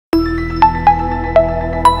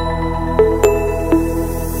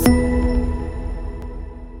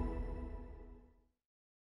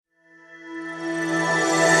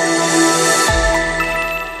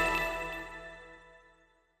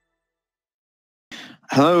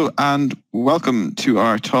Hello and welcome to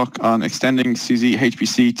our talk on extending SUSE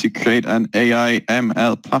HPC to create an AI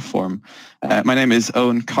ML platform. My name is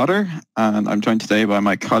Owen Cotter and I'm joined today by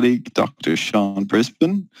my colleague, Dr. Sean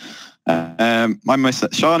Brisbane.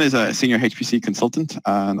 Sean is a senior HPC consultant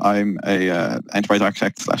and I'm a enterprise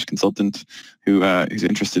architect / consultant who's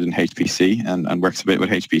interested in HPC and works a bit with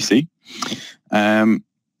HPC.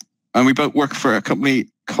 And we both work for a company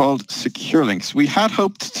called SecureLinks. We had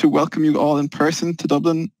hoped to welcome you all in person to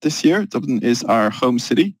Dublin this year. Dublin is our home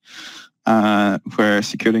city where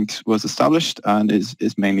SecureLinks was established and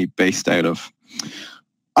is mainly based out of.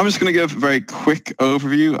 I'm just going to give a very quick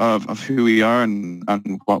overview of who we are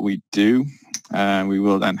and what we do. We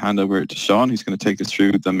will then hand over to Sean, who's going to take us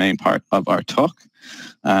through the main part of our talk.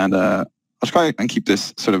 And I'll try and keep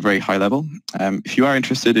this sort of very high level. If you are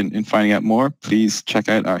interested in finding out more, please check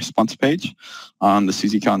out our sponsor page on the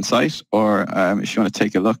SUSECON site, or if you want to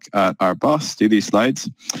take a look at our boss, do these slides,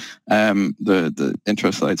 the intro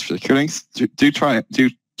slides for SecureLinks. Do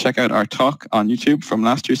check out our talk on YouTube from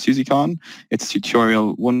last year's SUSECON. It's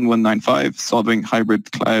tutorial 1195, solving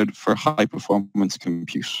hybrid cloud for high performance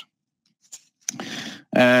compute.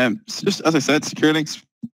 So just as I said, SecureLinks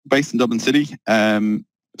based in Dublin City.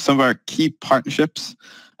 Some of our key partnerships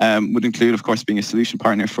would include, of course, being a solution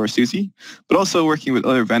partner for SUSE, but also working with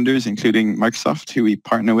other vendors, including Microsoft, who we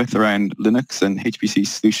partner with around Linux and HPC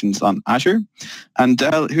solutions on Azure, and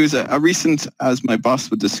Dell, who's a recent, as my boss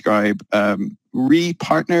would describe,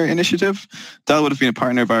 re-partner initiative. Dell would have been a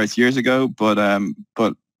partner of ours years ago, but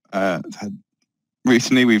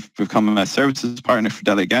recently we've become a services partner for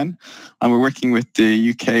Dell again, and we're working with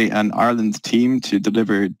the UK and Ireland team to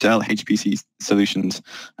deliver Dell HPC solutions.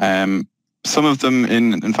 Some of them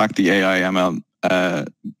in fact, the AI ML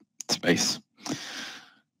space.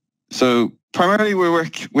 So primarily we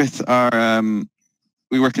work with our,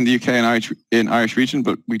 we work in the UK and Irish region,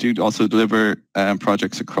 but we do also deliver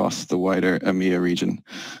projects across the wider EMEA region.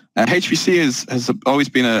 HPC has always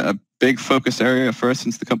been a big focus area for us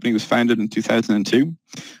since the company was founded in 2002.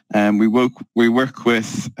 We work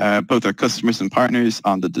with both our customers and partners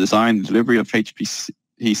on the design and delivery of HPC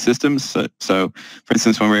systems. So for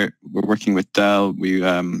instance, when we're working with Dell,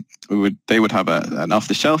 they would have an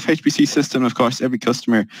off-the-shelf HPC system. Of course, every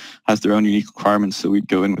customer has their own unique requirements, so we'd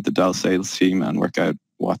go in with the Dell sales team and work out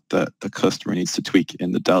what the customer needs to tweak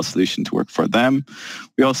in the Dell solution to work for them.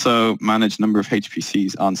 We also manage a number of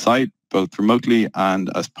HPCs on site, both remotely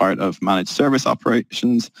and as part of managed service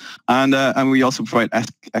operations. And we also provide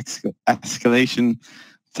escalation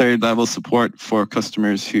third level support for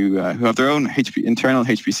customers who have their own internal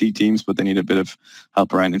HPC teams, but they need a bit of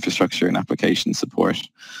help around infrastructure and application support.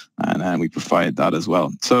 And we provide that as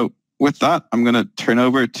well. So with that, I'm going to turn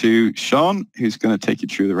over to Sean, who's going to take you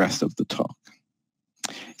through the rest of the talk.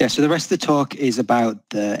 Yeah, so the rest of the talk is about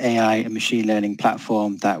the AI and machine learning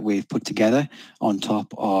platform that we've put together on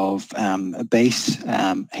top of a base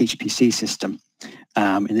HPC system.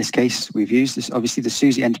 In this case, we've used this, obviously the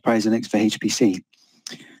SUSE Enterprise Linux for HPC.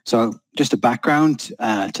 So just a background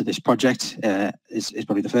to this project is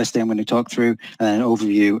probably the first thing I'm going to talk through, and then an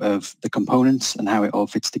overview of the components and how it all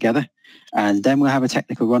fits together. And then we'll have a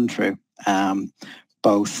technical run through,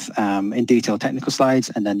 both in detail technical slides,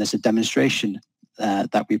 and then there's a demonstration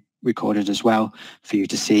that we recorded as well for you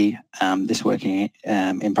to see this working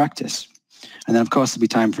in practice. And then, of course, there'll be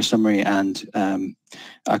time for a summary, and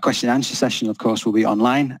our question and answer session, of course, will be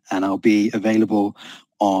online, and I'll be available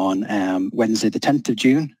on Wednesday, the 10th of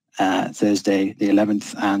June, Thursday, the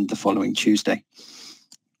 11th, and the following Tuesday.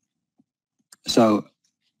 So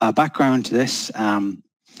our background to this,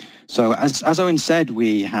 so as Owen said,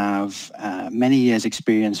 we have many years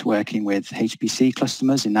experience working with HPC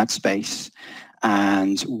customers in that space,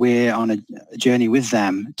 and we're on a journey with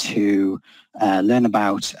them to learn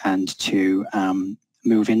about and to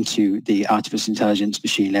move into the artificial intelligence,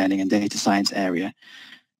 machine learning, and data science area.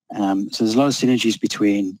 So there's a lot of synergies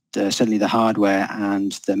between certainly the hardware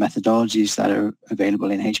and the methodologies that are available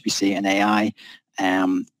in HPC and AI.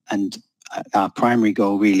 And our primary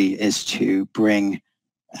goal really is to bring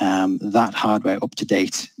that hardware up to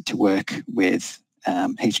date to work with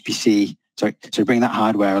HPC, to bring that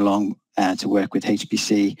hardware along to work with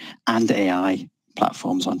HPC and AI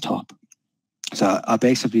platforms on top. So our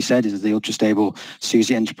base, as we said, is the ultra-stable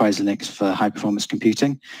SUSE Enterprise Linux for high-performance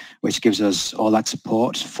computing, which gives us all that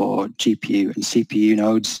support for GPU and CPU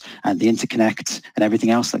nodes and the interconnect and everything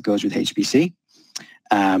else that goes with HPC,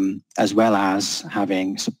 as well as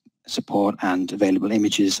having support and available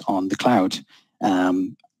images on the cloud.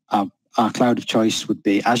 Our cloud of choice would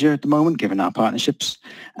be Azure at the moment, given our partnerships.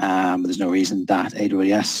 There's no reason that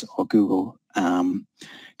AWS or Google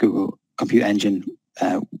Compute Engine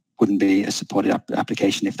wouldn't be a supported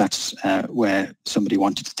application if that's where somebody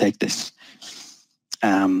wanted to take this.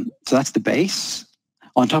 So that's the base.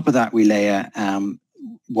 On top of that, we layer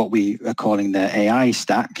what we are calling the AI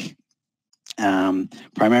stack,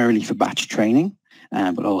 primarily for batch training,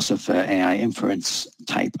 but also for AI inference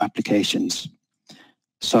type applications.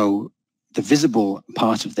 So the visible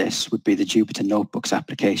part of this would be the Jupyter Notebooks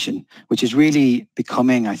application, which is really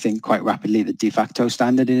becoming, I think, quite rapidly the de facto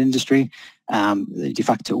standard in industry, the de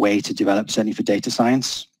facto way to develop, certainly for data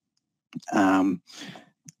science.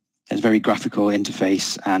 It's a very graphical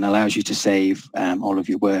interface and allows you to save all of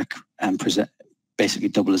your work and basically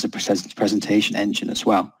double as a presentation engine as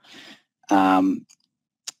well.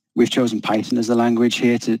 We've chosen Python as the language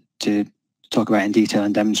here to talk about in detail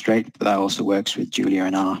and demonstrate, but that also works with Julia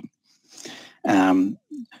and R.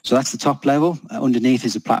 So that's the top level. Underneath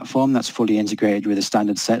is a platform that's fully integrated with a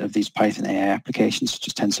standard set of these Python AI applications, such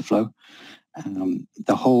as TensorFlow.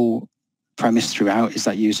 The whole premise throughout is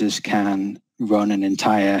that users can run an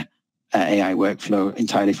entire AI workflow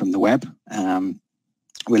entirely from the web.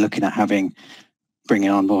 We're looking at bringing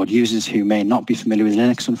on board users who may not be familiar with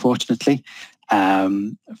Linux, unfortunately,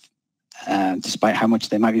 despite how much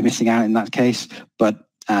they might be missing out in that case. But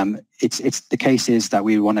it's the case is that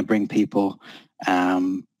we want to bring people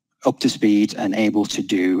up to speed and able to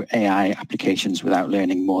do AI applications without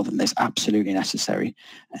learning more than is absolutely necessary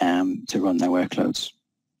to run their workloads.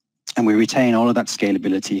 And we retain all of that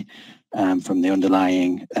scalability from the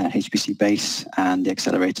underlying HPC base and the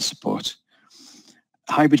accelerator support.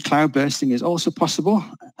 Hybrid cloud bursting is also possible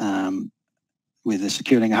with the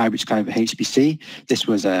securing a hybrid cloud for HPC. This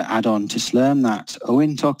was an add-on to Slurm that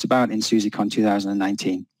Owen talked about in SUSECON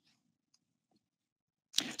 2019.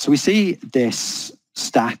 So we see this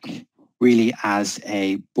stack really as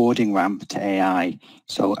a boarding ramp to AI.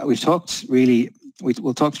 So we'll talk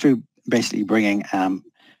through basically bringing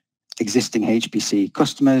existing HPC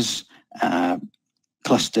customers,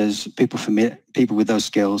 clusters, people with those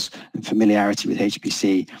skills and familiarity with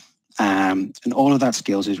HPC. And all of that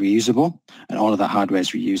skills is reusable and all of that hardware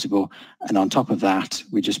is reusable. And on top of that,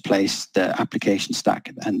 we just place the application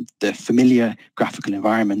stack and the familiar graphical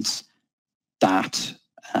environments that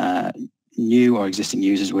new or existing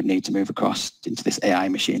users would need to move across into this AI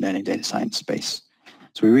machine learning data science space.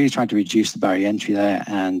 So we're really trying to reduce the barrier entry there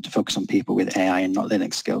and focus on people with AI and not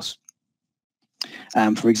Linux skills.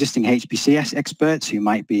 For existing HPC experts who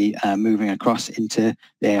might be moving across into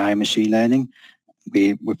the AI machine learning,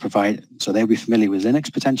 we provide, so they'll be familiar with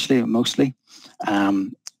Linux potentially, or mostly,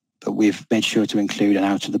 but we've made sure to include an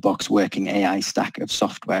out-of-the-box working AI stack of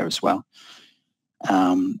software as well.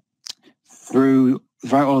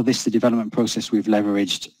 Throughout all of this, the development process we've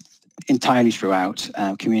leveraged entirely throughout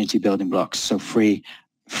community building blocks, so free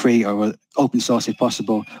or open source if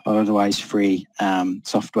possible, or otherwise free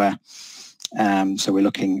software. So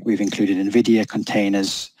we've included NVIDIA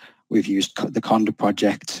containers, we've used the Conda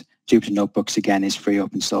project, Jupyter Notebooks again is free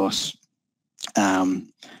open source. And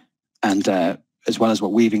as well as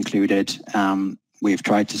what we've included, we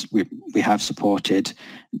have supported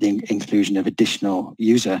the inclusion of additional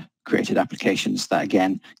user created applications that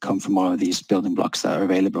again come from all of these building blocks that are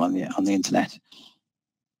available on the internet.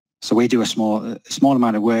 So we do a small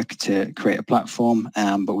amount of work to create a platform,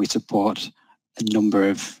 but we support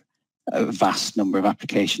a vast number of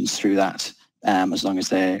applications through that, as long as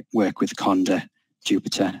they work with Conda,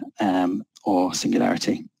 Jupyter, or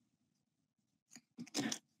Singularity.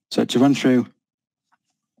 So to run through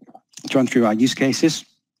our use cases,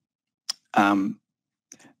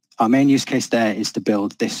 our main use case there is to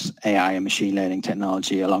build this AI and machine learning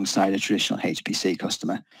technology alongside a traditional HPC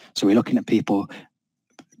customer. So we're looking at people,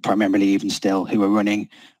 primarily even still, who are running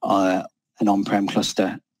an on-prem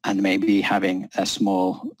cluster and maybe having a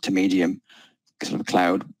small to medium sort of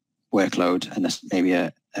cloud workload and maybe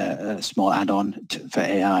a small add-on for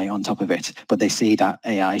AI on top of it. But they see that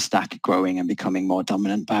AI stack growing and becoming more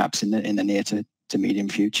dominant perhaps in the near to medium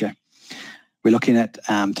future. We're looking at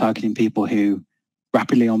targeting people who want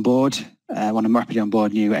to rapidly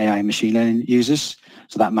onboard new AI and machine learning users.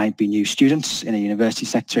 So that might be new students in a university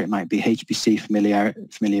sector. It might be HPC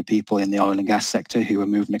familiar people in the oil and gas sector who are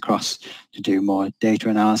moving across to do more data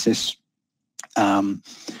analysis.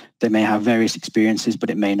 They may have various experiences, but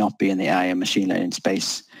it may not be in the AI and machine learning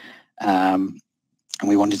space. And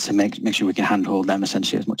we wanted to make sure we can handhold them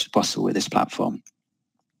essentially as much as possible with this platform.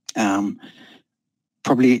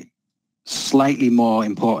 Probably slightly more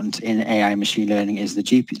important in AI machine learning is the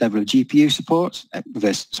level of GPU support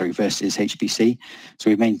versus HPC.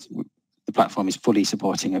 So the platform is fully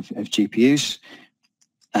supporting of GPUs,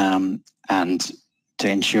 and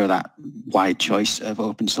ensure that wide choice of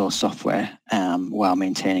open source software while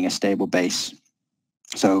maintaining a stable base.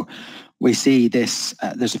 So we see this,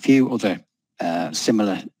 there's a few other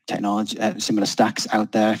similar technology, similar stacks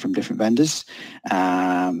out there from different vendors.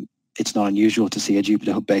 It's not unusual to see a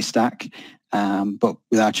Jupyter Hub-based stack, but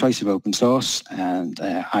with our choice of open source and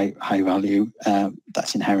high value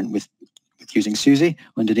that's inherent with using SUSE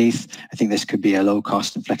underneath, I think this could be a low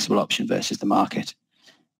cost and flexible option versus the market.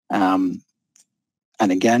 And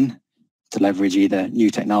again, to leverage either new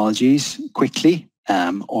technologies quickly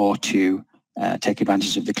or to take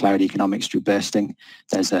advantage of the cloud economics through bursting,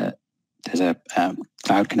 there's a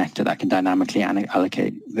cloud connector that can dynamically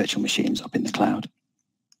allocate virtual machines up in the cloud.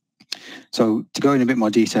 So to go in a bit more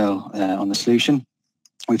detail on the solution,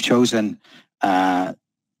 we've chosen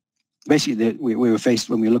basically we were faced,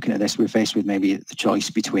 when we were looking at this, we were faced with maybe the choice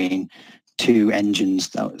between two engines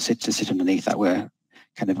that sit underneath that were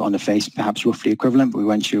kind of on the face perhaps roughly equivalent, but we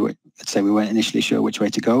weren't sure, let's say we weren't initially sure which way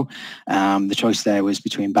to go. The choice there was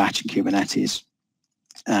between batch and Kubernetes.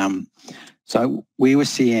 So we were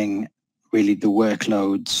seeing really the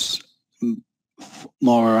workloads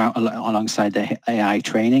more alongside the AI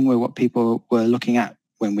training were what people were looking at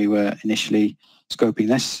when we were initially scoping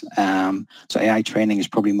this. So AI training is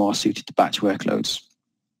probably more suited to batch workloads.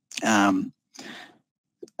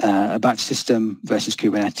 A batch system versus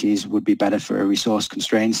Kubernetes would be better for a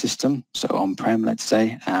resource-constrained system, so on-prem, let's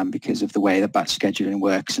say, because of the way that batch scheduling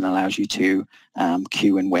works and allows you to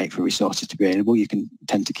queue and wait for resources to be available. You can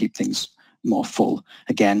tend to keep things more full.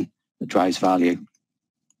 Again, it drives value.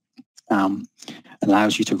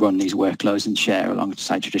 Allows you to run these workloads and share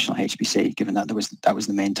alongside traditional HPC, given that that was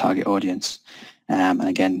the main target audience. And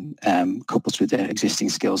again, coupled with the existing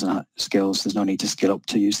skills, there's no need to skill up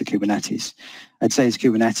to use the Kubernetes. I'd say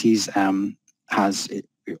Kubernetes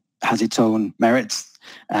has its own merits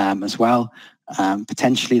as well.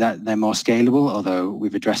 Potentially that they're more scalable, although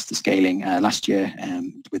we've addressed the scaling last year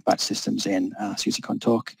with batch systems in SUSECON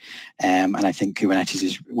talk. And I think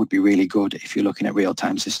Kubernetes would be really good if you're looking at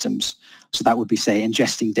real-time systems. So that would be, say,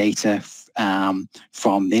 ingesting data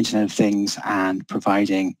from the Internet of Things and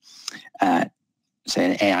providing say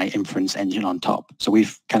an AI inference engine on top. So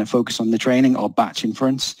we've kind of focused on the training or batch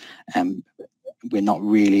inference. We're not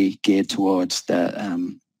really geared towards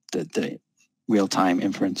the real-time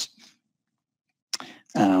inference.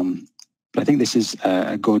 But I think this is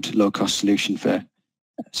a good low-cost solution for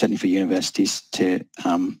certainly for universities to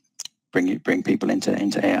bring people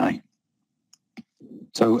into AI.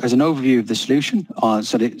 So as an overview of the solution,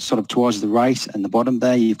 sort of towards the right and the bottom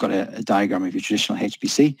there, you've got a diagram of your traditional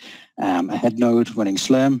HPC, a head node running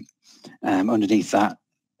Slurm. Underneath that,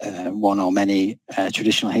 one or many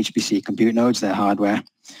traditional HPC compute nodes, their hardware,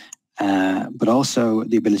 but also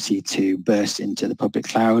the ability to burst into the public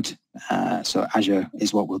cloud. So Azure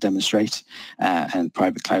is what we'll demonstrate, and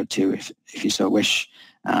private cloud too, if you so wish.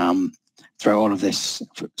 Throw all of this,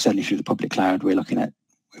 certainly through the public cloud, we're looking at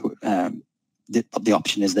the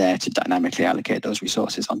option is there to dynamically allocate those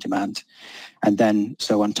resources on demand. And then,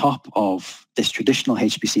 so on top of this traditional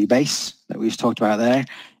HPC base that we've talked about there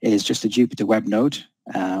is just a Jupyter web node,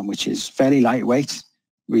 which is fairly lightweight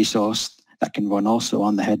resource that can run also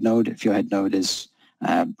on the head node if your head node is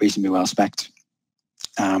reasonably well spec'd.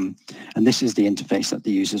 And this is the interface that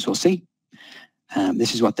the users will see.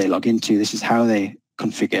 This is what they log into. This is how they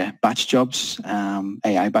configure batch jobs,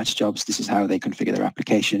 AI batch jobs. This is how they configure their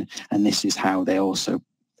application. And this is how they also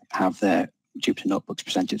have their Jupyter notebooks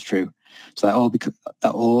presented through. So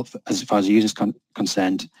that all, as far as the user is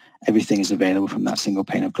concerned, everything is available from that single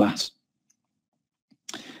pane of glass.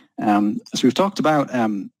 So we've talked about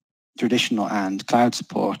traditional and cloud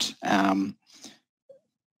support.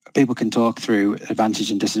 People can talk through advantage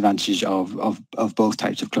and disadvantage of both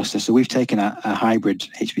types of clusters. So we've taken a hybrid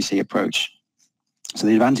HPC approach. So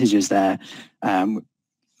the advantages there,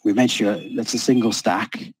 we've made sure that's a single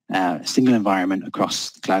stack, single environment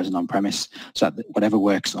across the cloud and on-premise, so that whatever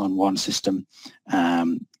works on one system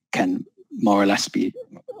can more or less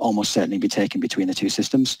almost certainly be taken between the two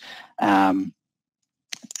systems. And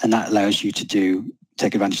that allows you to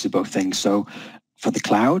take advantage of both things. So for the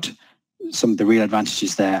cloud, some of the real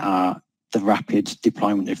advantages there are the rapid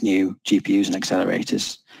deployment of new GPUs and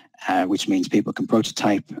accelerators, which means people can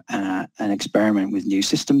prototype and experiment with new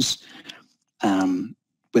systems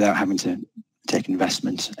without having to take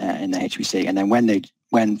investment in the HPC. And then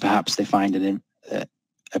when perhaps they find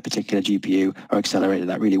a particular GPU or accelerator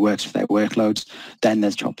that really works for their workloads, then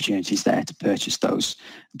there's opportunities there to purchase those,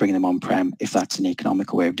 bring them on-prem if that's an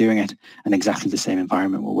economical way of doing it. And exactly the same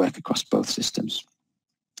environment will work across both systems.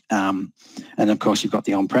 And of course, you've got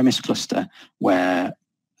the on-premise cluster where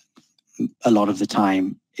a lot of the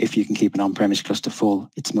time, if you can keep an on-premise cluster full,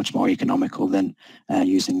 it's much more economical than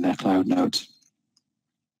using the cloud nodes.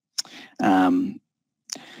 Yeah,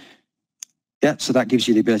 so that gives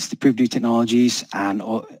you the ability to prove new technologies and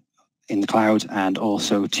in the cloud, and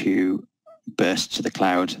also to burst to the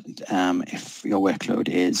cloud if your workload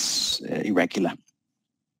is irregular.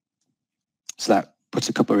 So that puts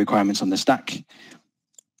a couple of requirements on the stack.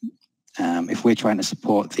 If we're trying to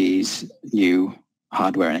support these new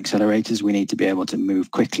hardware and accelerators, we need to be able to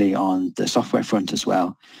move quickly on the software front as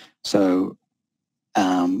well. So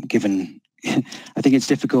given, I think it's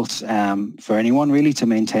difficult for anyone really to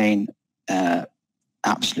maintain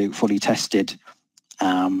absolute fully tested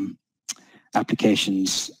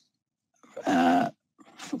applications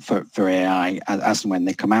for AI as and when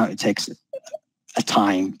they come out. It takes a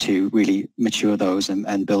time to really mature those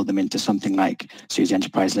and build them into something like SUSE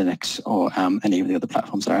Enterprise Linux or any of the other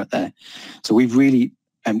platforms that are out there. So we've really,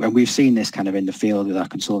 and we've seen this kind of in the field with our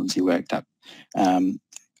consultancy work, that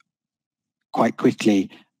quite quickly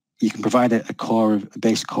you can provide a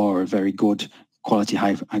base core of very good quality,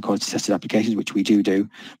 high quality tested applications, which we do,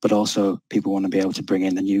 but also people want to be able to bring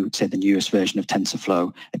in the newest version of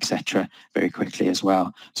TensorFlow, etc., very quickly as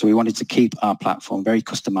well. So we wanted to keep our platform very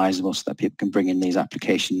customizable so that people can bring in these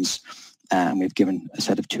applications, and we've given a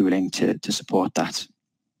set of tooling to support that.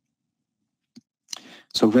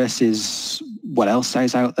 So versus what else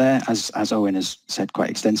is out there, as Owen has said quite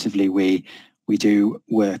extensively, we do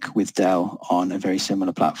work with Dell on a very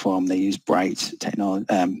similar platform. They use Bright technology,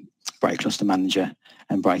 Bright Cluster Manager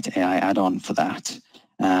and Bright AI add-on for that.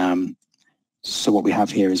 So what we have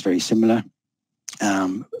here is very similar,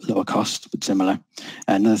 lower cost, but similar.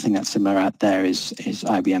 Another thing that's similar out there is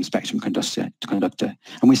IBM Spectrum Conductor.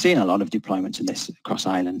 And we're seeing a lot of deployments in this across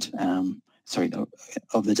Ireland,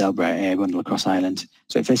 of the Dell Bright AI bundle across Ireland.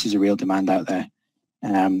 So it faces a real demand out there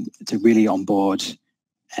to really onboard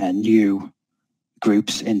new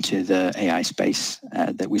groups into the AI space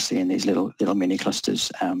that we see in these little mini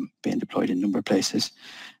clusters being deployed in a number of places.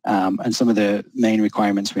 And some of the main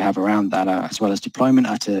requirements we have around that, as well as deployment,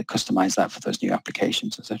 are to customize that for those new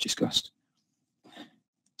applications, as I've discussed.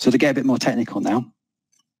 So to get a bit more technical now,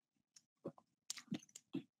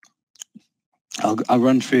 I'll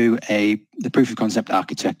run through the proof of concept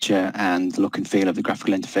architecture and the look and feel of the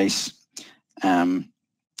graphical interface.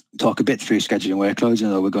 Talk a bit through scheduling workloads,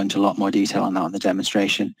 although we'll go into a lot more detail on that on the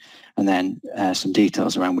demonstration, and then some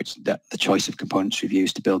details around which the choice of components we've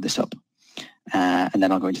used to build this up. And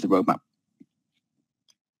then I'll go into the roadmap.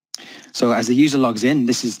 So as the user logs in,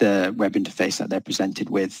 this is the web interface that they're presented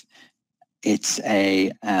with. It's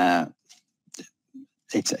a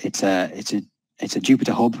Jupyter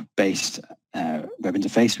Hub based web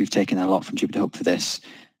interface. We've taken a lot from Jupyter Hub for this.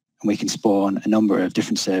 And we can spawn a number of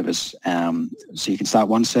different servers. So you can start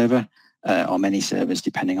one server or many servers,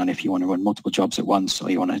 depending on if you want to run multiple jobs at once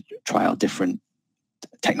or you want to try out different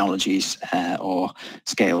technologies or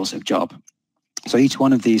scales of job. So each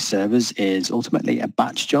one of these servers is ultimately a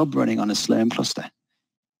batch job running on a Slurm cluster,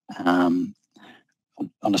 on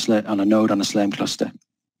a node on a Slurm cluster.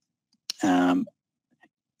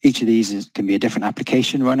 Each of these can be a different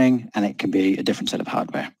application running, and it can be a different set of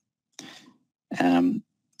hardware.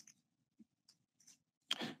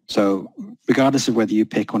 So regardless of whether you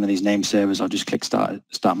pick one of these name servers, I'll just click start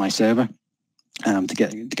my server to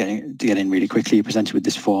get in really quickly. You're presented with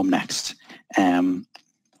this form next.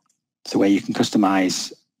 So where you can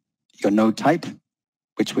customize your node type,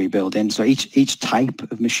 which we build in. So each type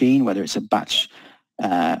of machine, whether it's a batch,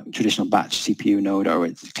 traditional batch CPU node, or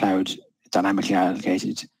it's a cloud dynamically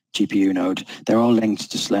allocated GPU node, they're all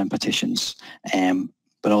linked to Slurm partitions.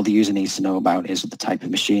 But all the user needs to know about is the type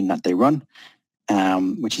of machine that they run,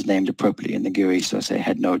 which is named appropriately in the GUI, so say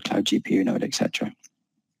head node, cloud GPU node, etc.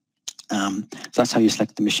 So that's how you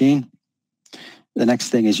select the machine. The next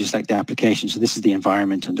thing is you select the application. So this is the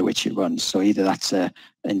environment under which it runs. So either that's an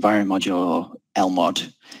environment module or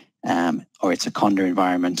LMOD, or it's a Conda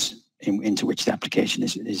environment into which the application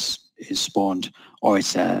is spawned, or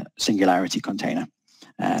it's a Singularity container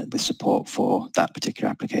with support for that particular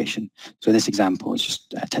application. So this example is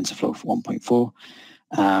just TensorFlow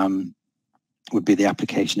 1.4. Would be the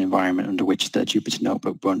application environment under which the Jupyter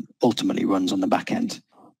Notebook ultimately runs on the back end.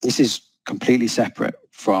 This is completely separate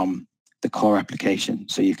from the core application.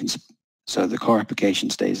 So the core application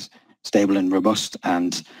stays stable and robust,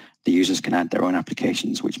 and the users can add their own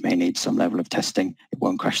applications, which may need some level of testing. It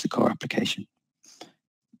won't crash the core application.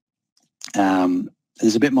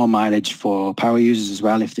 There's a bit more mileage for power users as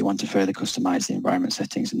well if they want to further customize the environment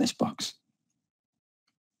settings in this box.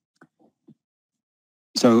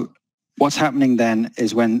 So what's happening then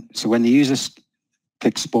is when the user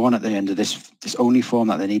click spawn at the end of this only form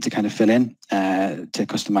that they need to kind of fill in to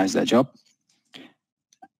customize their job.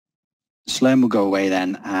 SLEM will go away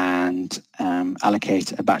then and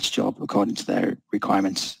allocate a batch job according to their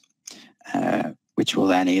requirements, which will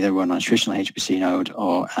then either run on a traditional HPC node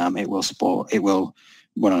or it will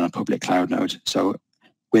run on a public cloud node. So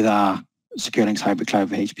with our Secure Links Hybrid Cloud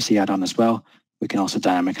for HPC add-on as well, we can also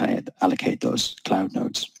dynamically allocate those cloud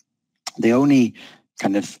nodes. The only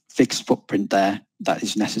kind of fixed footprint there that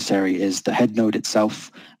is necessary is the head node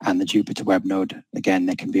itself and the Jupyter web node. Again,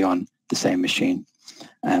 they can be on the same machine.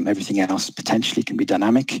 Everything else potentially can be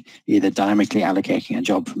dynamic, either dynamically allocating a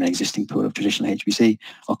job from an existing pool of traditional HPC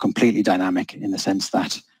or completely dynamic in the sense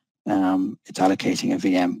that it's allocating a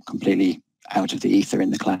VM completely out of the ether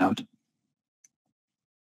in the cloud.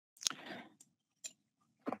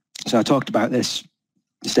 So I talked about this,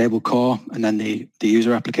 the stable core and then the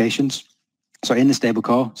user applications. So in the stable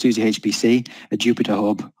core, SUSE HPC, a Jupyter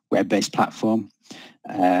Hub web-based platform,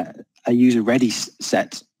 a user-ready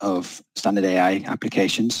set of standard AI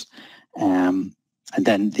applications, and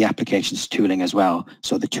then the applications tooling as well.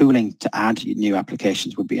 So the tooling to add new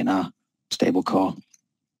applications would be in our stable core.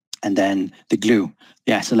 And then the glue,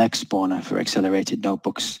 the SLES spawner for accelerated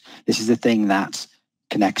notebooks. This is the thing that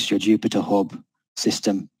connects your Jupyter Hub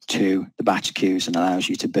system to the batch queues and allows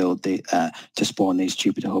you to build to spawn these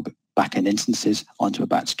Jupyter Hub backend instances onto a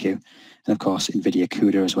batch queue. And of course, NVIDIA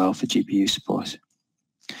CUDA as well for GPU support.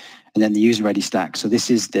 And then the user-ready stack. So this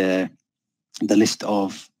is the list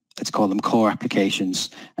of, let's call them core applications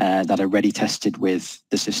that are ready tested with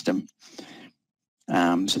the system.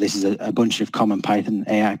 So this is a bunch of common Python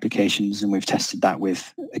AI applications, and we've tested that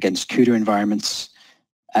against CUDA environments,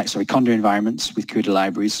 Conda environments with CUDA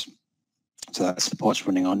libraries. So that supports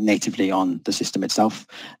running natively on the system itself.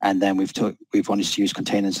 And then we've wanted to use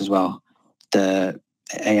containers as well. The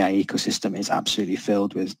AI ecosystem is absolutely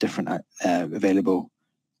filled with different available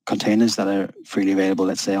containers that are freely available,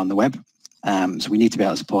 let's say, on the web. So we need to be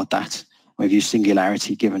able to support that. We've used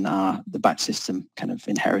Singularity given the batch system kind of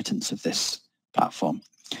inheritance of this platform.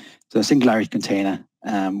 So a Singularity container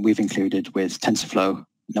we've included with TensorFlow,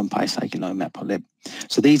 NumPy, Scikit-learn, Matplotlib.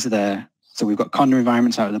 So we've got Conda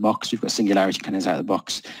environments out of the box, we've got Singularity containers out of the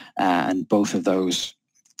box, and both of those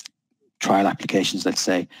trial applications, let's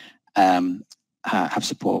say, have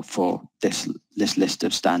support for this list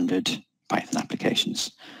of standard Python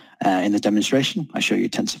applications. In the demonstration, I show you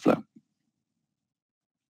TensorFlow.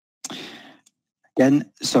 Again,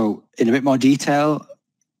 so in a bit more detail,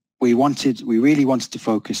 we really wanted to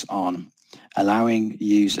focus on allowing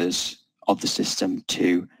users of the system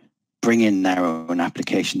to bring in their own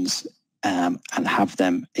applications and have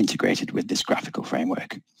them integrated with this graphical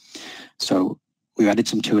framework. So we've added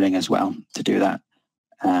some tooling as well to do that.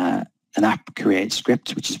 An app create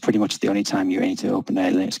script, which is pretty much the only time you need to open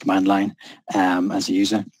a Linux command line as a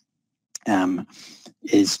user,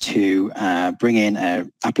 is to bring in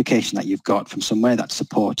an application that you've got from somewhere that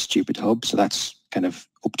supports Jupyter Hub. So that's kind of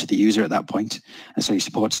up to the user at that point. And so he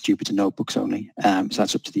supports Jupyter notebooks only. So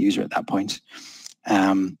that's up to the user at that point.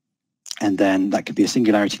 And then that could be a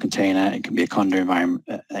Singularity container, it can be a Conda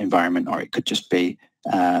environment, or it could just be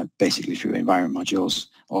basically through environment modules,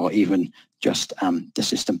 or even just the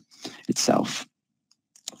system itself.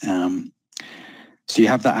 So you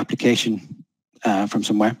have that application from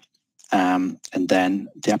somewhere, and then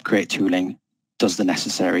the app create tooling does the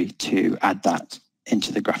necessary to add that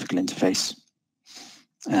into the graphical interface,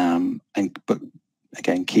 but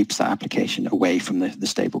again keeps that application away from the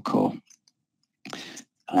stable core.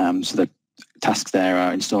 So the tasks there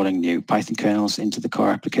are installing new Python kernels into the core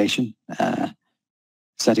application,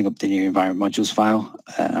 setting up the new environment modules file,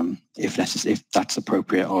 if that's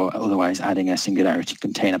appropriate, or otherwise adding a Singularity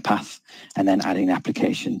container path, and then adding an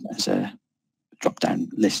application as a drop-down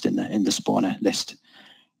list in the spawner list.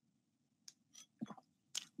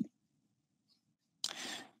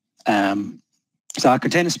 So our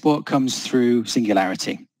container support comes through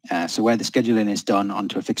Singularity. So where the scheduling is done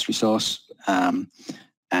onto a fixed resource,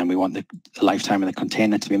 and we want the lifetime of the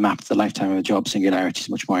container to be mapped to the lifetime of the job, Singularity is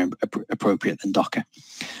much more appropriate than Docker.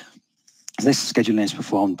 So this scheduling is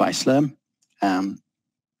performed by Slurm.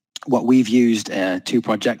 What we've used two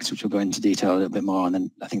projects, which we'll go into detail a little bit more on, and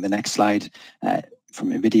I think the next slide,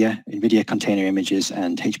 from NVIDIA Container Images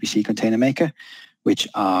and HPC Container Maker, which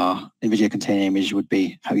are, NVIDIA Container Image would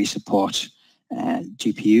be how you support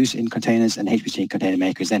GPUs in containers, and HPC Container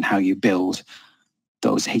Maker is then how you build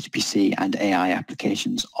those HPC and AI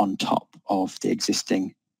applications on top of the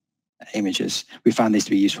existing images. We found these to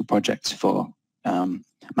be useful projects for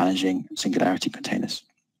managing Singularity containers.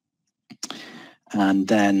 And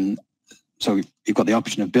then so you've got the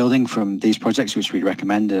option of building from these projects, which we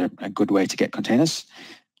recommend are a good way to get containers,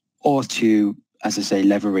 or to, as I say,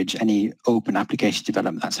 leverage any open application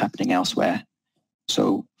development that's happening elsewhere.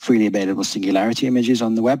 So freely available Singularity images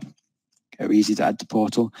on the web are easy to add to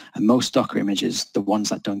Portal, and most Docker images, the ones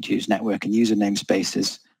that don't use network and user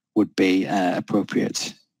namespaces, would be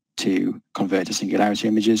appropriate to convert to Singularity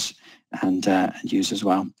images and use as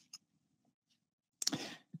well.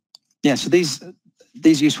 Yeah, so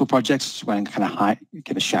these useful projects, I want to kind of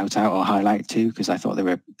give a shout out or highlight to, because I thought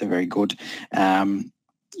they're very good.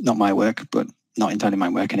 Not my work, but not entirely my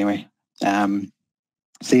work anyway. So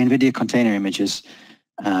the NVIDIA container images,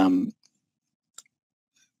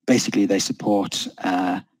 basically they support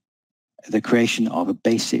the creation of a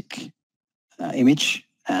basic image,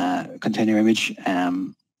 container image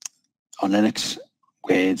on Linux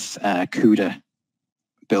with CUDA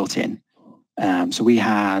built in. So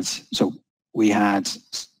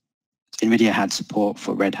NVIDIA had support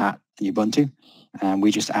for Red Hat and Ubuntu, and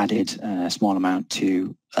we just added a small amount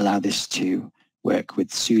to allow this to work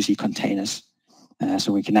with SUSE containers.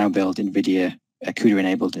 So we can now build NVIDIA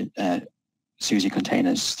CUDA-enabled SUSE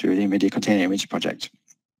containers through the NVIDIA Container Image project.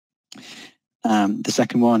 The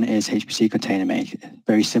second one is HPC Container Maker.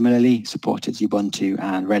 Very similarly supported Ubuntu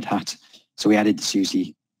and Red Hat. So we added the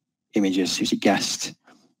SUSE images, SUSE guest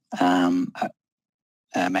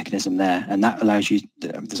mechanism there, and that allows you.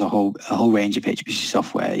 There's a whole range of HPC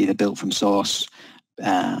software, either built from source,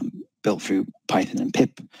 built through Python and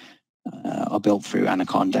pip, or built through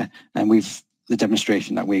Anaconda. And the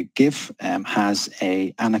demonstration that we give has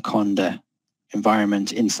a Anaconda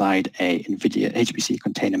environment inside a NVIDIA HPC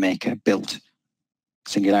Container Maker built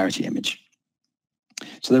Singularity image.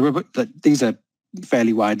 So these are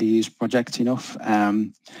fairly widely used projects enough,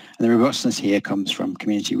 and the robustness here comes from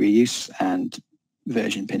community reuse and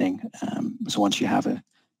version pinning. So once you have a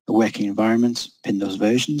working environment, pin those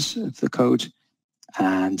versions of the code,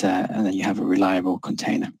 and then you have a reliable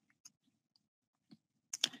container.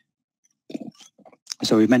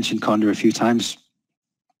 So we've mentioned Conda a few times.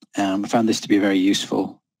 I found this to be a very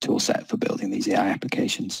useful tool set for building these AI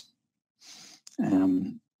applications.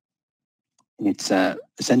 It's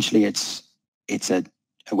essentially it's a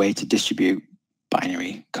way to distribute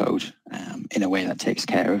binary code in a way that takes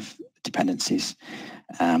care of dependencies.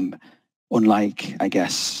 Unlike, I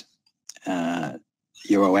guess,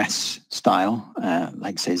 your OS style,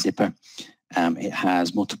 like say Zypper, it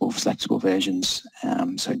has multiple flexible versions,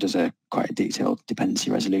 so it does quite a detailed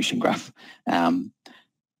dependency resolution graph.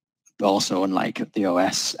 But also, unlike the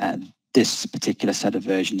OS, this particular set of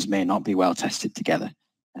versions may not be well tested together.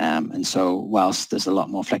 And so whilst there's a lot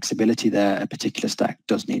more flexibility there, a particular stack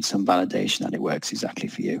does need some validation that it works exactly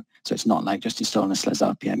for you. So it's not like just installing a SLES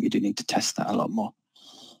RPM, you do need to test that a lot more.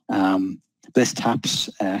 This taps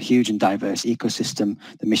a huge and diverse ecosystem.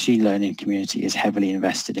 The machine learning community is heavily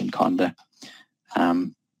invested in Conda.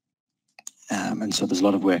 And so there's a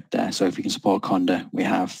lot of work there. So if we can support Conda, we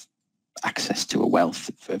have access to a wealth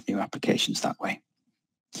of new applications that way.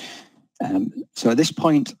 So at this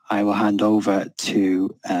point, I will hand over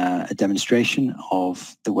to a demonstration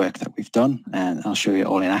of the work that we've done, and I'll show you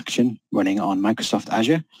all in action, running on Microsoft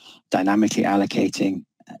Azure, dynamically allocating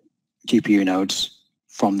GPU nodes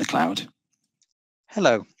from the cloud.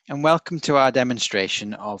 Hello, and welcome to our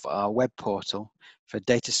demonstration of our web portal for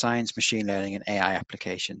data science, machine learning, and AI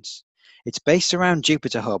applications. It's based around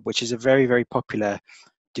Jupyter Hub, which is a very, very popular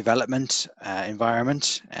development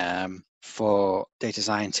environment for data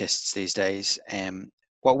scientists these days.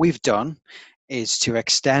 What we've done is to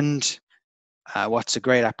extend what's a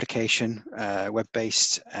great application,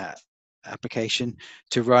 web-based application,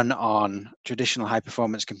 to run on traditional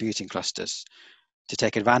high-performance computing clusters, to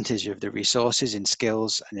take advantage of the resources in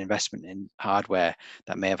skills and investment in hardware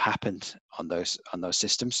that may have happened on those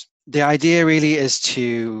systems. The idea really is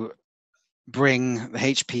to bring the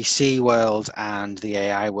HPC world and the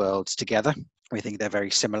AI worlds together. We think they're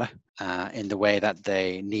very similar in the way that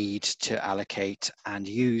they need to allocate and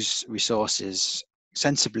use resources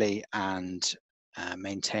sensibly and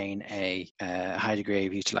maintain a high degree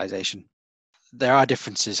of utilization. There are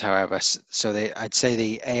differences, however. So I'd say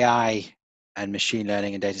the AI and machine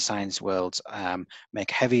learning and data science worlds make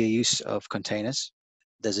heavier use of containers.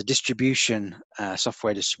 There's a distribution,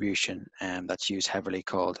 software distribution that's used heavily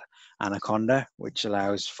called Anaconda, which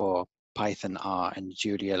allows for Python, R, and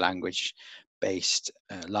Julia language-based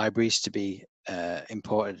libraries to be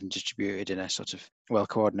imported and distributed in a sort of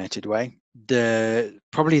well-coordinated way.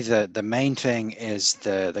 Probably the main thing is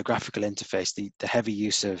the graphical interface, the heavy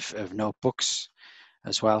use of notebooks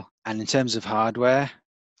as well. And in terms of hardware,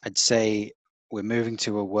 I'd say we're moving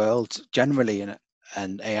to a world generally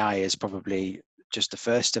and AI is probably just the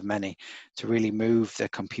first of many to really move the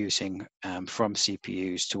computing from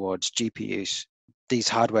CPUs towards GPUs. These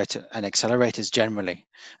hardware and accelerators generally,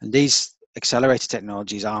 and these accelerator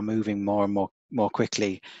technologies are moving more and more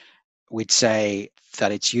quickly. We'd say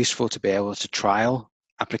that it's useful to be able to trial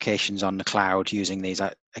applications on the cloud using these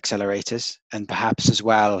accelerators, and perhaps as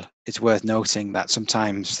well it's worth noting that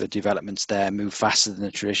sometimes the developments there move faster than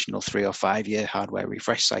the traditional 3 or 5 year hardware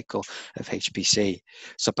refresh cycle of HPC.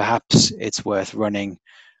 So perhaps it's worth running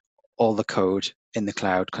all the code in the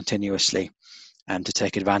cloud continuously and to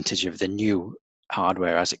take advantage of the new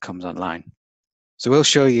hardware as it comes online. So we'll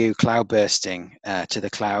show you cloud bursting to the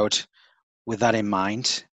cloud. With that in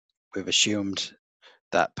mind, we've assumed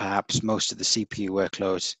that perhaps most of the CPU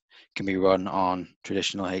workloads can be run on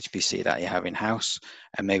traditional HPC that you have in-house,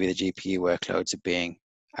 and maybe the GPU workloads are being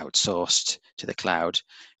outsourced to the cloud.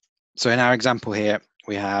 So in our example here,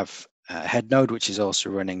 we have a head node, which is also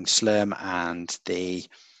running Slurm and the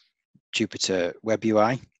Jupyter Web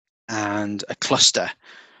UI, and a cluster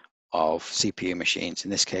of CPU machines,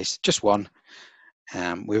 in this case, just one.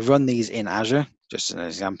 We've run these in Azure, just as an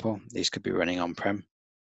example. These could be running on-prem.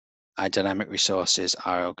 Our dynamic resources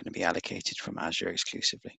are going to be allocated from Azure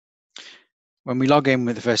exclusively. When we log in,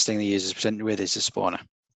 with the first thing the user is presented with is the spawner.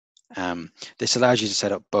 This allows you to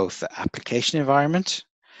set up both the application environment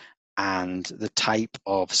and the type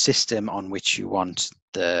of system on which you want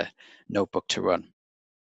the notebook to run.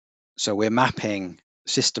 So we're mapping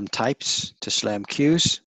system types to Slurm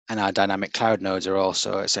queues, and our dynamic cloud nodes are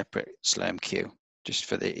also a separate Slurm queue, just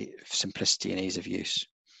for the simplicity and ease of use.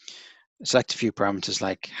 Select a few parameters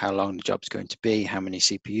like how long the job's going to be, how many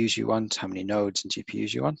CPUs you want, how many nodes and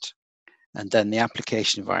GPUs you want, and then the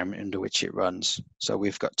application environment under which it runs. So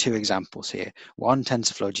we've got two examples here. One,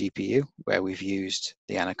 TensorFlow GPU, where we've used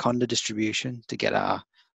the Anaconda distribution to get our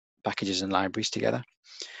packages and libraries together.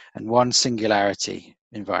 And one, Singularity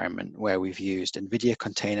environment, where we've used NVIDIA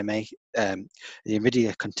the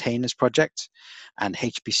NVIDIA Containers project and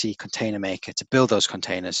HPC Container Maker to build those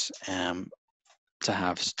containers to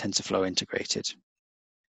have TensorFlow integrated.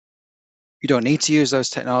 You don't need to use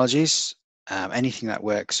those technologies. Anything that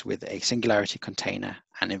works with a Singularity container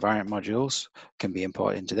and environment modules can be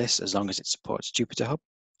imported into this, as long as it supports Jupyter Hub.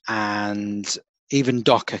 And even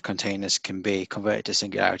Docker containers can be converted to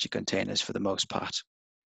Singularity containers for the most part.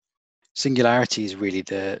 Singularity is really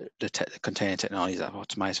the container technology that are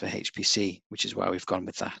optimized for HPC, which is why we've gone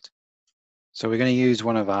with that. So we're going to use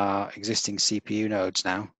one of our existing CPU nodes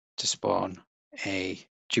now to spawn a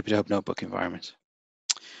Jupyter Hub notebook environment.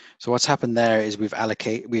 So what's happened there is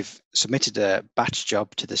we've submitted a batch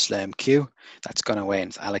job to the Slurm queue. That's gone away and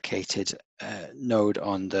it's allocated a node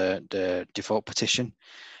on the default partition,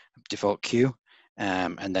 default queue,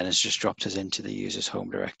 and then it's just dropped us into the user's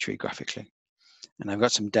home directory graphically. And I've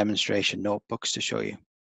got some demonstration notebooks to show you.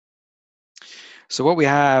 So what we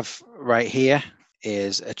have right here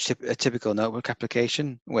is a typical notebook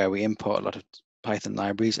application where we import a lot of Python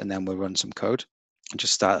libraries and then we'll run some code. And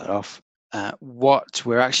just start it off. What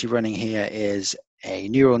we're actually running here is a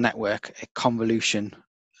neural network, a convolution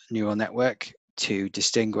neural network, to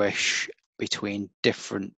distinguish between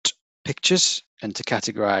different pictures and to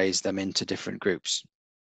categorize them into different groups.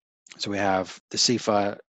 So we have the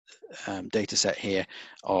CFAR data set here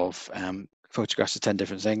of photographs of 10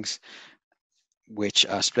 different things, which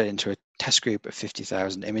are split into a test group of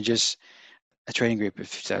 50,000 images, a training group of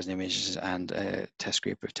 50,000 images, and a test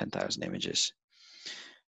group of 10,000 images.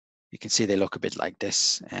 You can see they look a bit like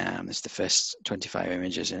this. It's the first 25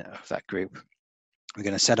 images of that group. We're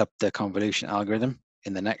going to set up the convolution algorithm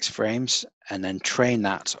in the next frames and then train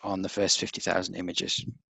that on the first 50,000 images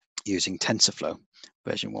using TensorFlow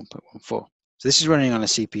version 1.14. So this is running on a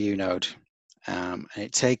CPU node, and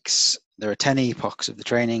there are 10 epochs of the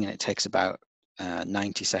training, and it takes about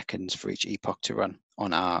 90 seconds for each epoch to run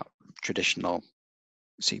on our traditional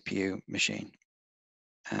CPU machine.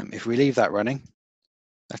 If we leave that running,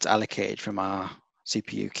 that's allocated from our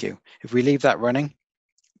CPU queue. If we leave that running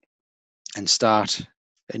and start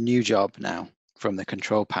a new job now from the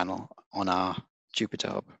control panel on our Jupyter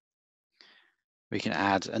Hub, we can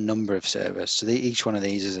add a number of servers. So each one of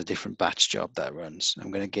these is a different batch job that runs.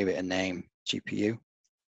 I'm going to give it a name, GPU.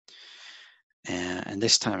 And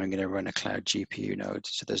this time I'm going to run a cloud GPU node.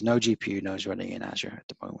 So there's no GPU nodes running in Azure at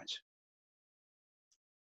the moment.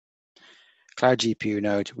 Cloud GPU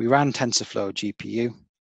node, we ran TensorFlow GPU.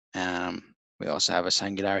 We also have a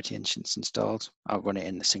Singularity instance installed. I'll run it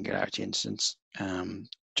in the Singularity instance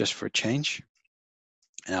just for a change.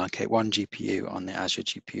 And allocate one GPU on the Azure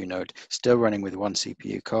GPU node, still running with one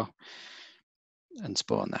CPU core, and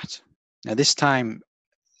spawn that. Now this time,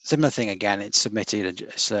 similar thing again, it's submitted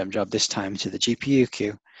a SLEM job this time to the GPU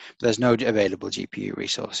queue, but there's no available GPU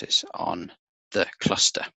resources on the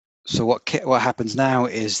cluster. So what happens now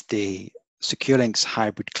is the SecureLink's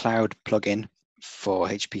hybrid cloud plugin for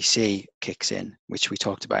HPC kicks in, which we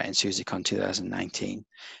talked about in SUSECON 2019.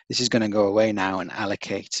 This is going to go away now and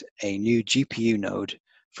allocate a new GPU node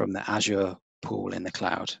from the Azure pool in the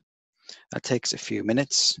cloud. That takes a few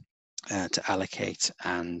minutes to allocate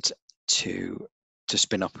and to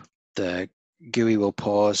spin up. The GUI will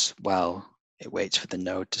pause while it waits for the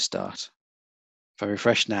node to start. If I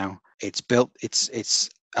refresh now, it's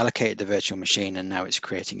allocated the virtual machine and now it's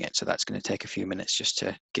creating it. So that's going to take a few minutes just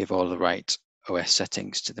to give all the right OS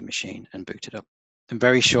settings to the machine and boot it up. And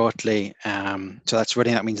very shortly, so that's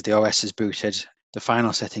running, that means the OS is booted, the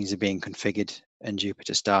final settings are being configured and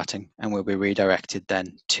Jupyter starting, and will be redirected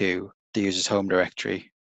then to the user's home directory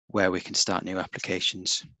where we can start new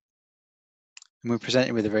applications. And we're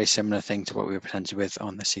presented with a very similar thing to what we were presented with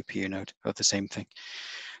on the CPU node, or the same thing.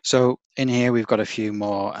 So in here, we've got a few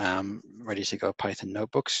more ready to go Python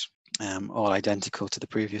notebooks, all identical to the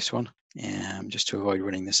previous one, just to avoid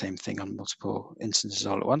running the same thing on multiple instances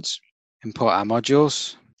all at once. Import our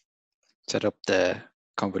modules, set up the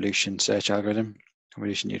convolution search algorithm,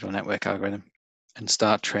 convolution neural network algorithm, and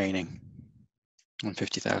start training on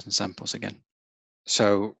 50,000 samples again.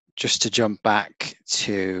 So just to jump back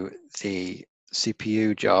to the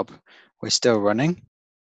CPU job, we're still running.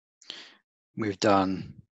 We've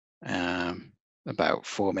done about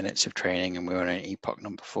 4 minutes of training and we're on an epoch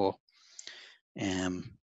number 4.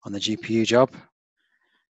 On the GPU job,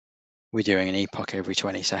 we're doing an epoch every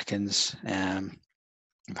 20 seconds.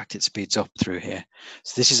 In fact, it speeds up through here.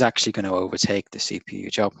 So this is actually going to overtake the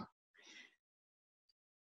CPU job,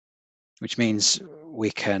 which means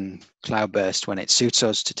we can cloud burst when it suits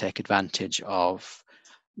us to take advantage of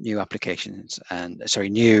new applications and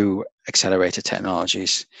new accelerator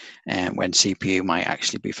technologies, and when CPU might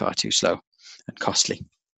actually be far too slow and costly.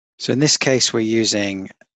 So in this case, we're using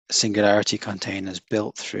Singularity containers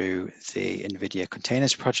built through the NVIDIA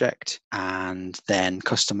Containers project and then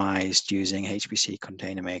customized using HPC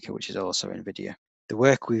Container Maker, which is also NVIDIA. The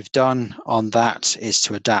work we've done on that is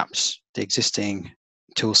to adapt the existing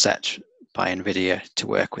toolset by NVIDIA to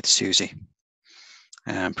work with SUSE.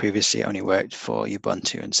 Previously, it only worked for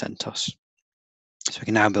Ubuntu and CentOS. So we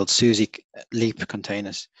can now build SUSE Leap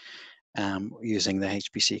containers using the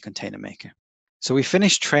HPC Container Maker. So we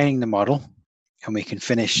finished training the model, and we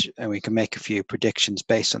can make a few predictions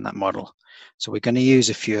based on that model. So we're going to use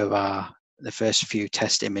a few of the first few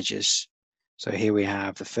test images. So here we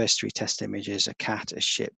have the first 3 test images: a cat, a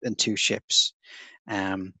ship, and 2 ships.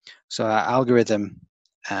 So our algorithm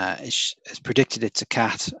has predicted it's a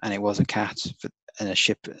cat, and it was a cat, and a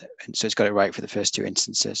ship, and so it's got it right for the first 2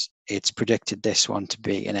 instances. It's predicted this one to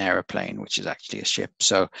be an aeroplane, which is actually a ship.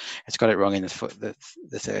 So it's got it wrong in the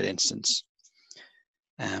 3rd instance.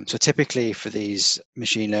 So typically for these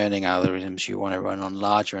machine learning algorithms, you want to run on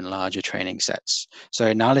larger and larger training sets. So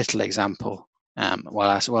in our little example,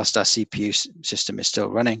 whilst our CPU system is still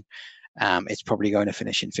running, it's probably going to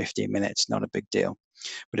finish in 15 minutes, not a big deal.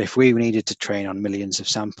 But if we needed to train on millions of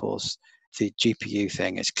samples, the GPU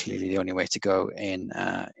thing is clearly the only way to go in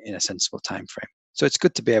a sensible time frame. So it's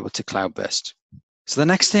good to be able to cloud burst. So the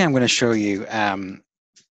next thing I'm going to show you,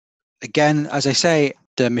 again, as I say,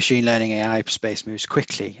 the machine learning AI space moves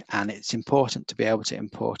quickly, and it's important to be able to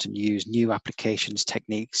import and use new applications,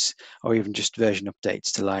 techniques, or even just version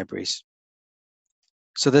updates to libraries.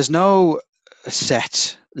 So there's no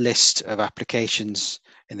set list of applications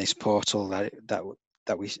in this portal that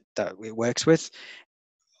it works with.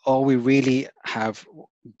 All we really have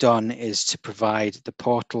done is to provide the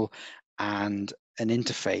portal and an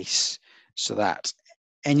interface so that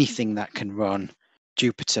anything that can run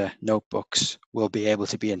Jupyter notebooks will be able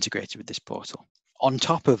to be integrated with this portal. On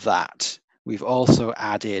top of that, we've also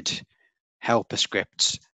added helper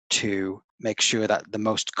scripts to make sure that the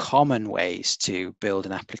most common ways to build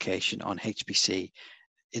an application on HPC,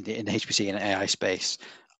 in the HPC and AI space,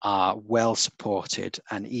 are well supported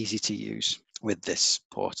and easy to use with this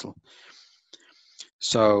portal.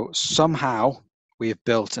 So somehow we have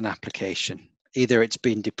built an application. Either it's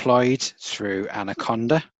been deployed through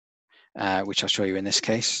Anaconda, which I'll show you in this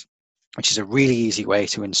case, which is a really easy way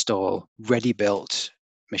to install ready-built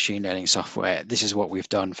machine learning software. This is what we've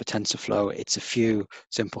done for TensorFlow. It's a few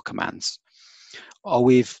simple commands. Or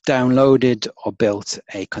we've downloaded or built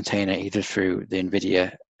a container either through the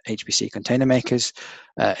NVIDIA HPC Container Makers,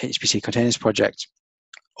 HPC Containers project,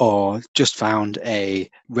 or just found a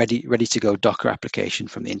ready-to-go Docker application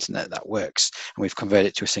from the internet that works, and we've converted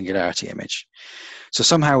it to a Singularity image. So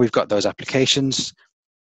somehow we've got those applications.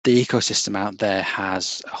 the ecosystem out there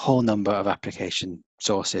has a whole number of application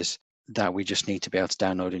sources that we just need to be able to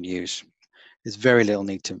download and use. There's very little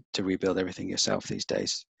need to rebuild everything yourself these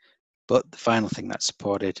days. But the final thing that's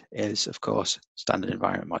supported is, of course, standard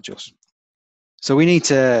environment modules. So we need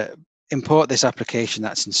to import this application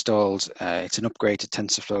that's installed. It's an upgrade to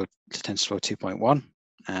TensorFlow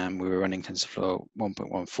 2.1. We were running TensorFlow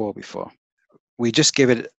 1.14 before. We just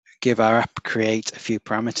give our app create a few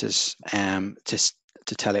parameters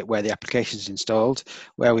to tell it where the application is installed,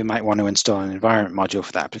 where we might want to install an environment module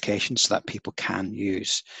for that application so that people can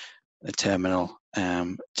use a terminal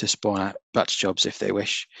to spawn out batch jobs if they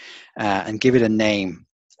wish, and give it a name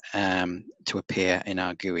to appear in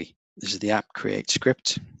our GUI. This is the app create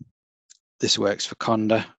script. This works for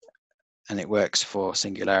Conda and it works for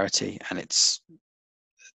Singularity, and it's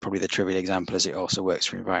probably the trivial example as it also works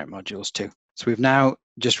for environment modules too. So we've now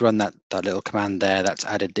just run that little command there that's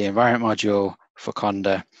added the environment module for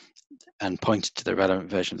Conda and pointed to the relevant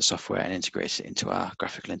version of the software and integrated it into our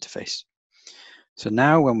graphical interface. So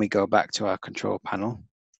now when we go back to our control panel,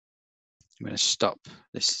 I'm going to stop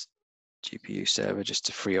this GPU server just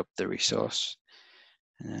to free up the resource.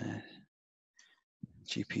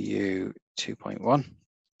 GPU 2.1,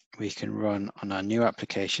 we can run on our new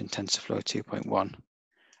application, TensorFlow 2.1,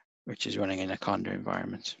 which is running in a Conda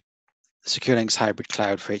environment. The SecureLinks hybrid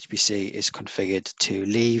cloud for HPC is configured to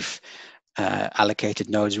leave allocated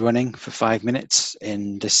nodes running for 5 minutes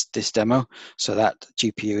in this demo, so that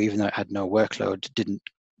GPU, even though it had no workload, didn't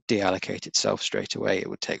deallocate itself straight away. It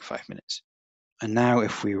would take 5 minutes. And now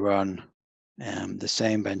if we run the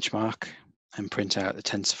same benchmark and print out the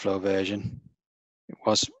TensorFlow version,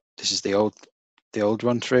 this is the old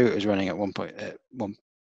run through. It was running at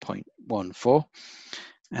 1.14.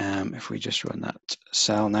 If we just run that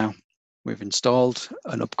cell now, we've installed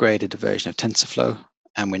an upgraded version of TensorFlow,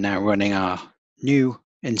 and we're now running our new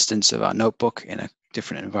instance of our notebook in a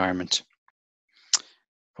different environment.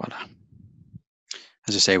 Voila.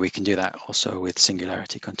 As I say, we can do that also with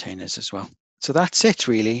Singularity containers as well. So that's it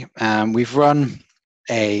really. We've run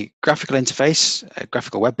a graphical interface, a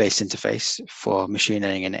graphical web-based interface for machine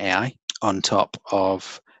learning and AI on top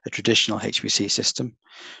of a traditional HPC system.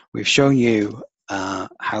 We've shown you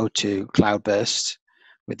how to cloud burst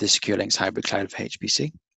with the SecureLinks hybrid cloud for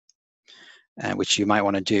HPC, which you might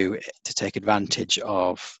want to do to take advantage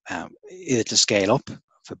of either to scale up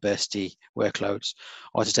for bursty workloads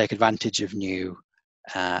or to take advantage of new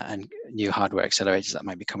hardware accelerators that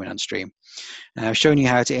might be coming on stream. And I've shown you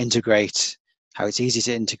how to integrate, how it's easy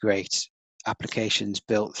to integrate applications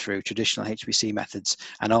built through traditional HPC methods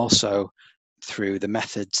and also through the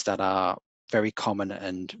methods that are very common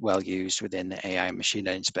and well used within the AI and machine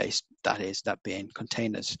learning space, that being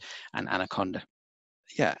containers and Anaconda.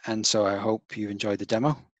 Yeah, and so I hope you've enjoyed the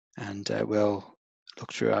demo, and we'll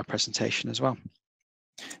look through our presentation as well.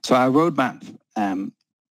 So our roadmap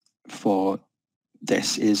for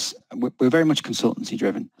this is, we're very much consultancy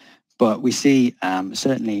driven, but we see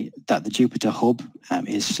certainly that the Jupyter Hub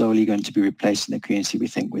is slowly going to be replacing the community, we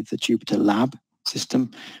think, with the Jupyter Lab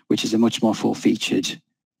system, which is a much more full-featured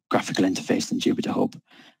graphical interface than Jupyter Hub.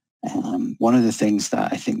 One of the things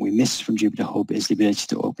that I think we miss from Jupyter Hub is the ability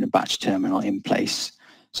to open a batch terminal in place.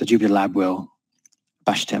 So Jupyter Lab will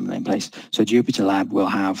bash terminal in place. So Jupyter Lab will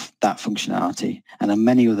have that functionality and then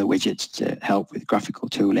many other widgets to help with graphical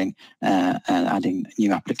tooling and adding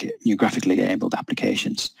new graphically enabled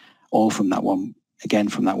applications, all from that one, again,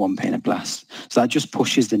 from that one pane of glass. So that just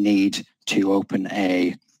pushes the need to open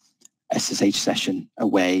a SSH session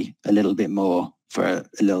away a little bit more for a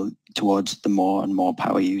little towards the more and more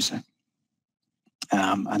power user.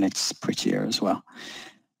 And it's prettier as well.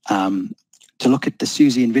 To look at the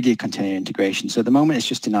SUSE NVIDIA container integration. So at the moment, it's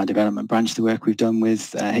just in our development branch, the work we've done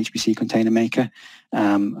with HPC Container Maker.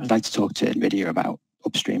 I'd like to talk to NVIDIA about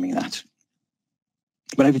upstreaming that.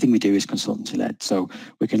 But everything we do is consultancy-led. So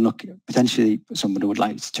we can look, potentially somebody would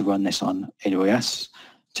like to run this on AWS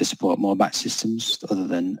to support more batch systems other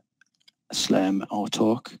than Slurm or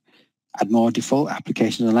Torque. Add more default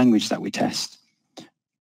applications of language that we test.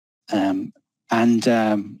 On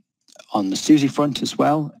the SUSE front as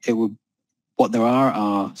well, what there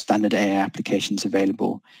are standard AI applications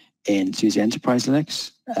available in SUSE Enterprise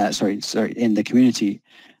Linux, in the community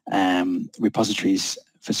repositories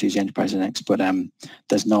for SUSE Enterprise Linux, but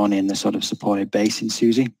there's none in the sort of supported base in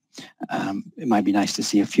SUSE. It might be nice to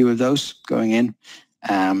see a few of those going in,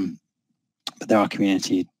 but there are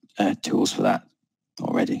community tools for that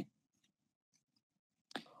already.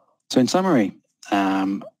 So in summary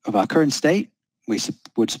of our current state, we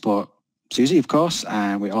would support SUSE, of course,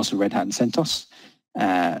 and we also Red Hat and CentOS.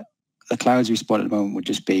 the clouds we support at the moment would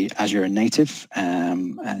just be Azure and native,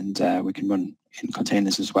 and we can run in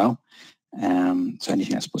containers as well. So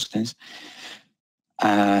anything that supports containers.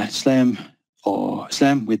 Slurm or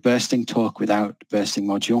Slurm with bursting, Talk without bursting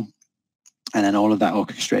module, and then all of that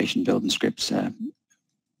orchestration, build and scripts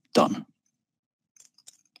done.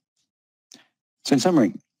 So in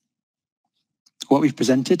summary, what we've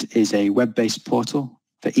presented is a web-based portal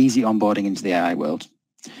for easy onboarding into the AI world.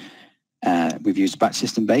 We've used a batch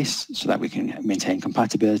system base so that we can maintain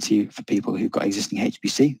compatibility for people who've got existing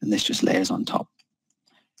HPC, and this just layers on top.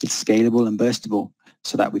 It's scalable and burstable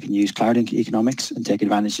so that we can use cloud economics and take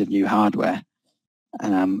advantage of new hardware.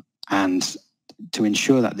 And to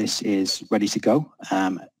ensure that this is ready to go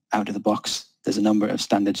out of the box, there's a number of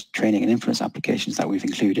standard training and inference applications that we've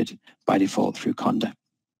included by default through Conda.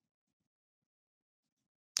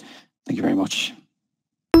 Thank you very much.